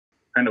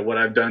kind of what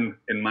I've done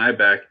in my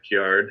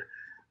backyard,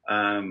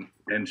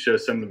 and show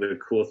some of the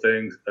cool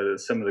things,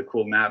 some of the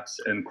cool maps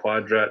and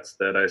quadrats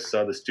that I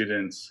saw the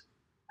students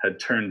had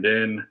turned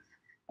in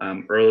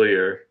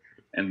earlier,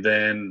 and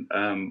then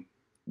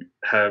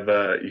have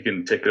you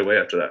can take it away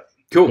after that.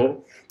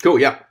 Cool.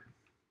 Yeah.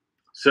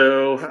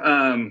 So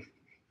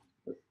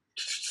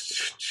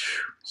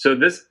so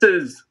this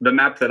is the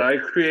map that I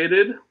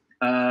created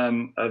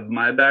of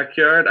my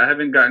backyard. I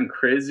haven't gotten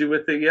crazy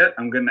with it yet.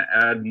 I'm going to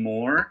add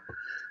more,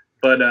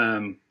 but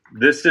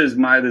this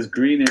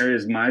green area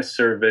is my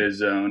survey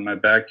zone, my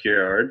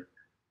backyard,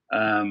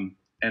 and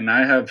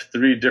I have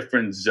 3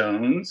 different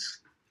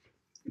zones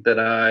that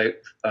I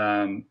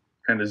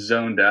kind of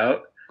zoned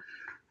out.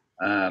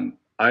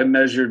 I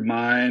measured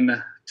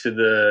mine to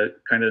the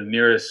kind of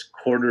nearest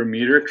quarter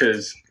meter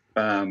because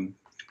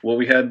what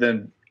we had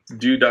them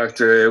do,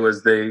 Dr. A,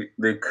 was they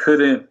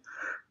couldn't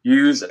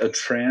use a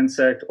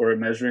transect or a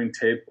measuring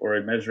tape or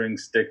a measuring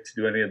stick to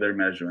do any of their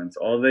measurements.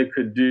 All they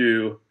could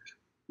do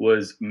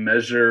was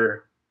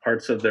measure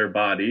parts of their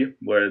body,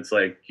 where it's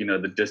like,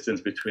 the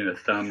distance between a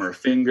thumb or a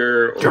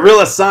finger.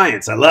 Guerrilla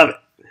science. I love it.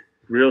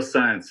 Real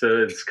science.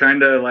 So it's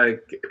kind of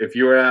like if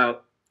you were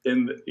out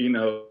in,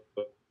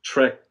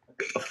 trek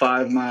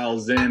 5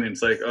 miles in, and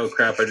it's like, oh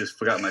crap, I just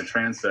forgot my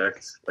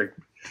transects. Like,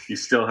 you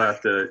still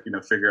have to,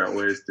 figure out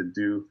ways to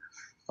do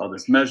all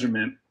this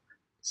measurement.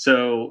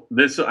 So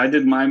I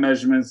did my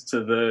measurements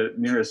to the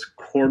nearest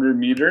quarter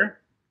meter.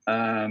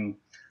 This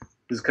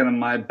is kind of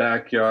my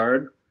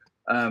backyard.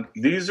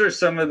 These are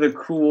some of the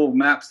cool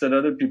maps that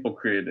other people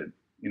created,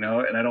 and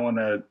I don't want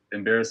to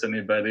embarrass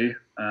anybody.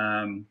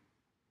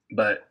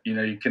 But,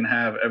 you can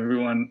have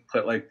everyone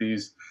put like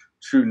these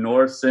true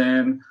norths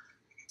in.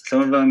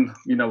 Some of them,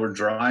 were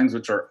drawings,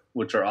 which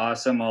are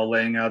awesome, all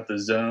laying out the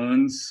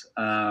zones.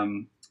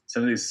 Some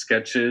of these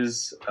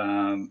sketches,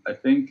 I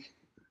think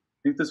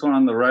this one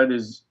on the right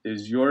is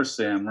yours,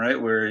 Sam,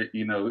 right? Where,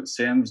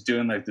 Sam's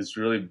doing like this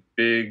really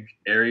big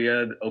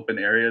area, open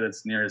area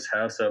that's near his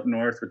house up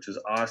north, which is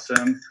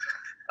awesome.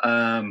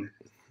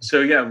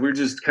 So yeah, we're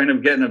just kind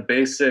of getting a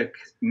basic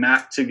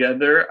map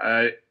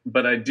together.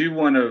 But I do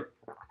want to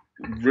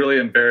really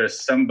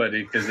embarrass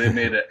somebody because they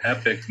made an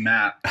epic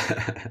map.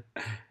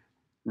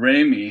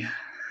 Rami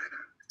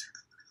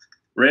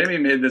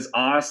made this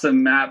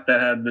awesome map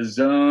that had the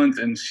zones,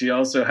 and she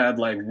also had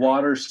like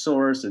water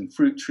source and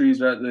fruit trees.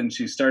 Then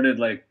she started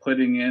like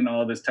putting in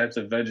all this types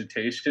of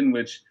vegetation,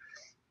 which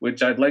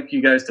I'd like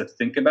you guys to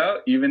think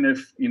about, even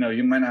if you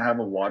might not have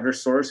a water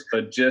source,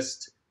 but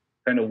just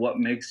kind of what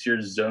makes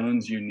your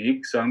zones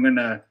unique. So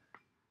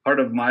part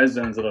of my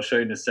zones that I'll show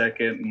you in a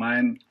second,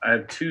 I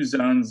have 2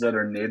 zones that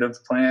are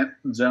native plant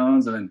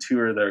zones, and then 2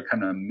 are that are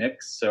kind of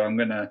mixed. So I'm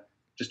gonna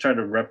just try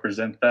to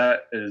represent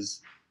that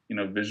as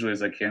visually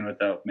as I can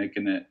without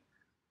making it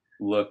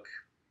look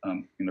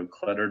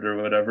cluttered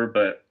or whatever.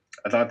 But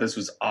I thought this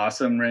was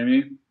awesome,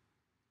 Rami.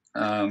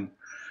 And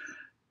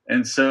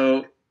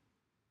so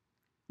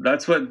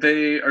that's what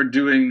they are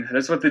doing.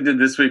 That's what they did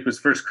this week, was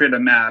first create a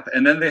map,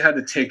 and then they had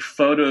to take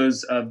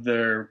photos of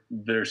their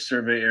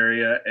survey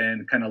area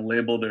and kind of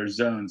label their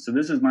zones. So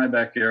this is my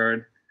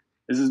backyard.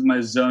 This is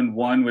my zone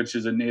 1, which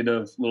is a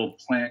native little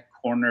plant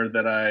corner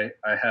that I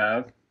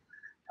have.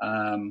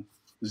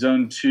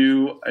 Zone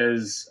 2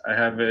 is, I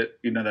have it,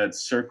 that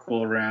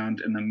circle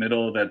around in the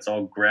middle. That's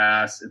all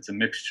grass. It's a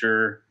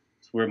mixture.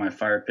 It's where my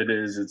fire pit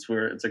is. It's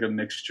like a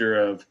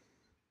mixture of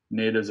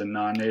natives and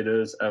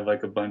non-natives. I have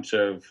like a bunch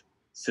of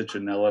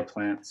citronella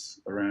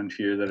plants around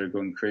here that are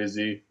going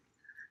crazy.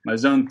 My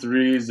zone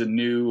 3 is a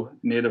new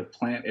native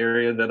plant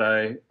area that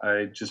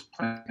I just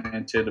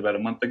planted about a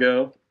month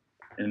ago.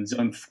 And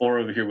zone 4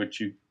 over here,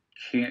 which you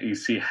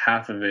see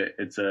half of it.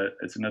 It's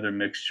another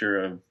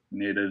mixture of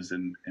natives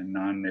and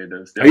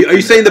non-natives. Are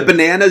you saying the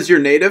banana's your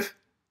native?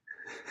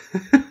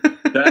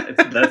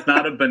 That's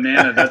not a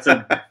banana. That's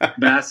a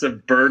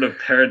massive bird of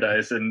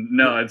paradise. And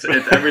no, it's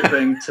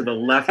everything to the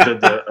left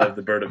of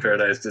the bird of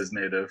paradise is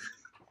native.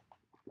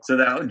 So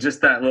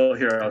that little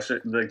here, I'll show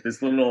you, like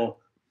this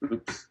little.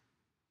 Oops.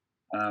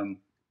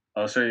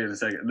 I'll show you in a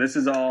second. This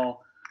is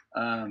all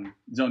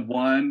zone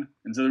 1,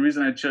 and so the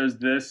reason I chose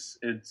this,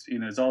 it's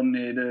all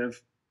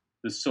native.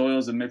 The soil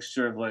is a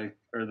mixture of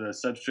the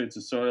substrates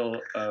of soil,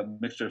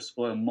 mixture of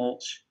soil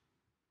mulch,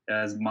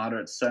 as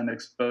moderate sun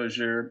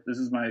exposure. This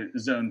is my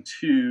zone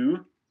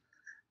 2.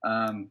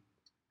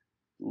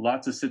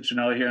 Lots of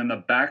citronella here. On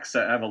the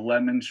backside, I have a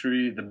lemon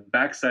tree. The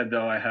backside,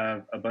 though, I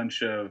have a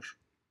bunch of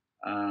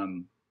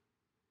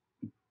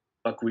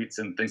buckwheats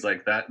and things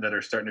like that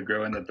are starting to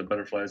grow in that the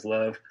butterflies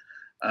love.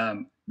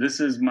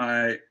 This is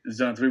my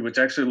zone 3, which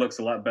actually looks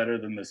a lot better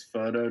than this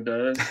photo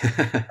does.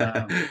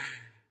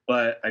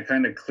 But I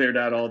kind of cleared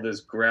out all this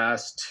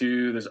grass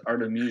too. There's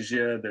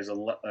artemisia, there's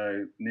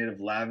a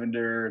native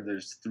lavender,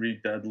 there's 3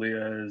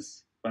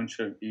 dudleas, a bunch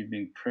of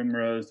evening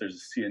primrose,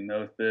 there's a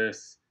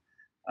ceanothus.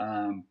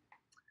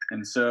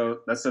 And so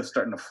that stuff's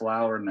starting to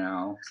flower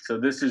now. So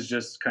this is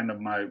just kind of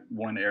my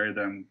one area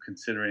that I'm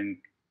considering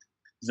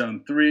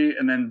zone 3.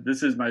 And then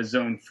this is my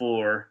zone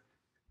 4.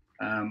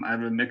 I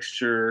have a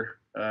mixture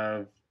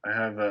of I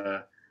have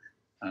a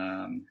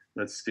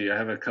let's see, I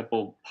have a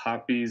couple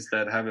poppies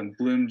that haven't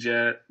bloomed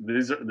yet.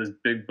 This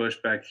big bush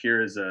back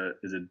here is a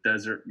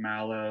desert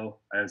mallow.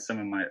 I have some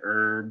of my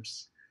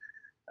herbs.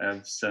 I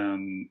have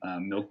some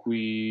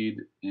milkweed,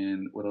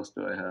 and what else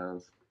do I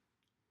have?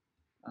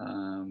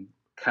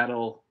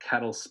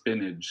 Cattle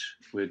spinach,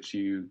 which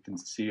you can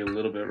see a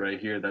little bit right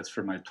here. That's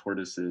for my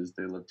tortoises.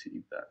 They love to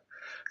eat that.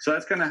 So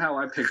that's kind of how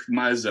I picked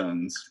my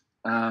zones.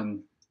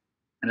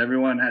 And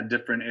everyone had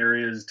different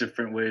areas,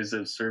 different ways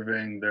of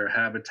serving their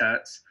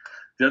habitats.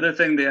 The other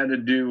thing they had to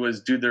do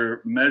was do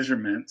their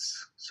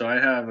measurements. So I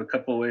have a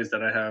couple ways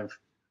that I have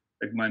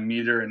like my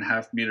meter and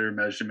half meter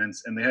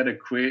measurements, and they had to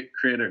create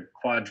a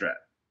quadrat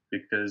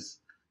because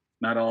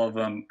not all of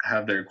them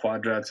have their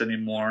quadrats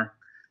anymore.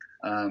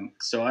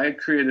 So I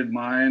created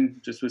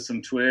mine just with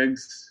some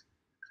twigs.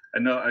 I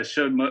know I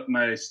showed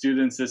my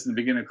students this in the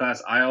beginning of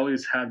class. I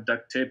always have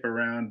duct tape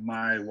around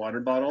my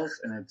water bottles,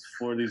 and it's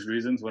for these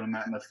reasons. When I'm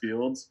out in the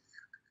fields,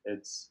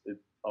 it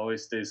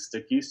always stays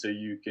sticky, so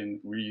you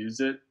can reuse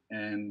it.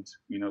 And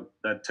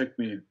that took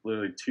me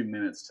literally 2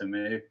 minutes to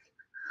make.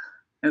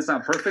 And it's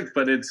not perfect,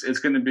 but it's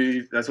going to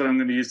be. That's what I'm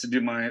going to use to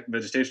do my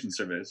vegetation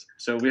surveys.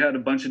 So we had a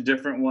bunch of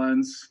different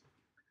ones,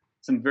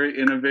 some very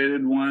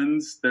innovative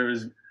ones.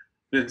 There's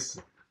this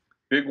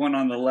big one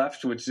on the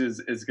left, which is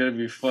going to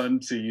be fun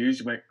to use.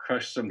 You might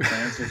crush some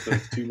plants with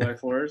those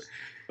 2x4s,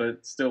 but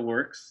it still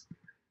works.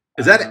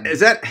 Is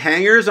that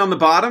hangers on the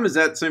bottom? Is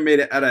that something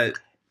made out of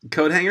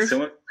coat hangers?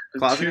 So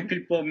two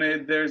people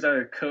made theirs out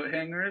of coat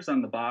hangers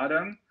on the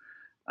bottom.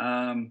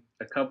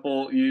 A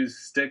couple used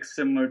sticks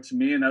similar to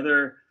me.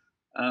 Another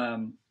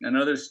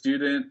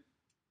student.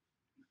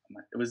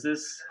 Was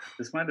this?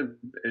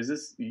 Is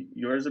this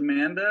yours,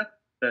 Amanda?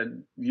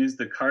 That used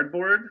the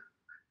cardboard?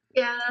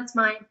 Yeah, that's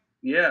mine.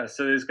 Yeah,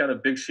 so he's got a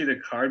big sheet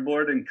of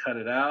cardboard and cut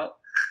it out.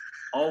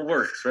 All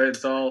works, right?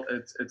 It's all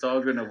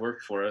going to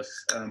work for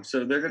us.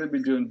 So they're going to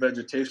be doing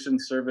vegetation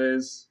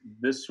surveys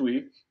this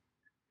week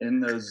in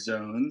those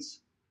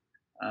zones,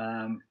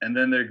 and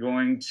then they're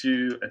going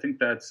to. I think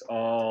that's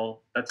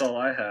all. That's all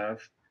I have.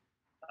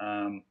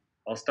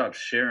 I'll stop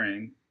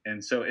sharing.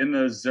 And so in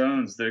those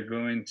zones, they're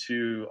going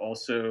to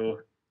also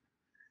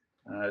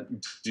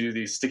do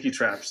these sticky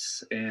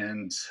traps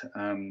and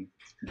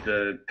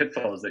the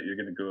pitfalls that you're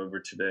going to go over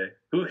today.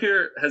 Who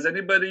here, has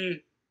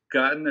anybody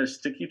gotten their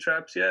sticky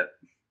traps yet?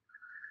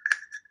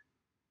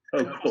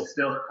 Oh, cool.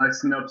 Still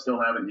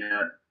haven't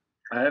yet.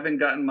 I haven't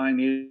gotten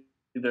mine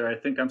either. I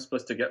think I'm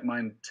supposed to get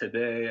mine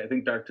today. I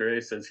think Dr.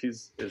 A says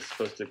is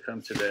supposed to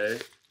come today.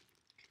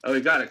 Oh,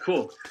 he got it.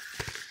 Cool.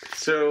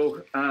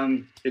 So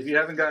if you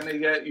haven't gotten it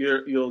yet,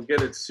 you'll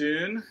get it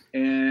soon.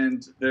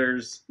 And there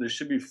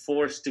should be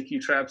 4 sticky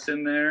traps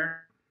in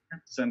there,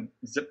 some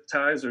zip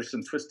ties or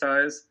some twist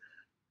ties,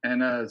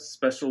 and a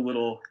special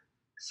little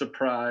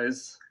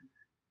surprise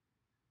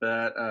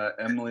that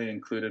Emily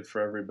included for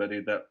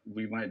everybody that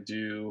we might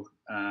do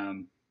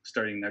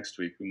starting next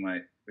week. We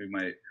might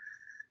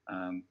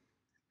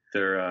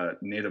they're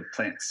native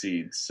plant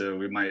seeds, so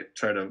we might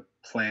try to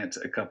plant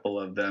a couple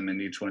of them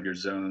in each one of your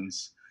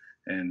zones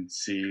and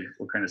see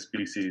what kind of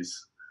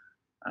species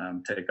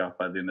take off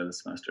by the end of the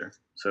semester.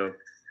 So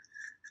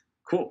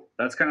cool.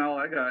 That's kind of all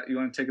I got. You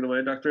want to take it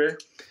away, Dr. A?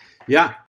 Yeah.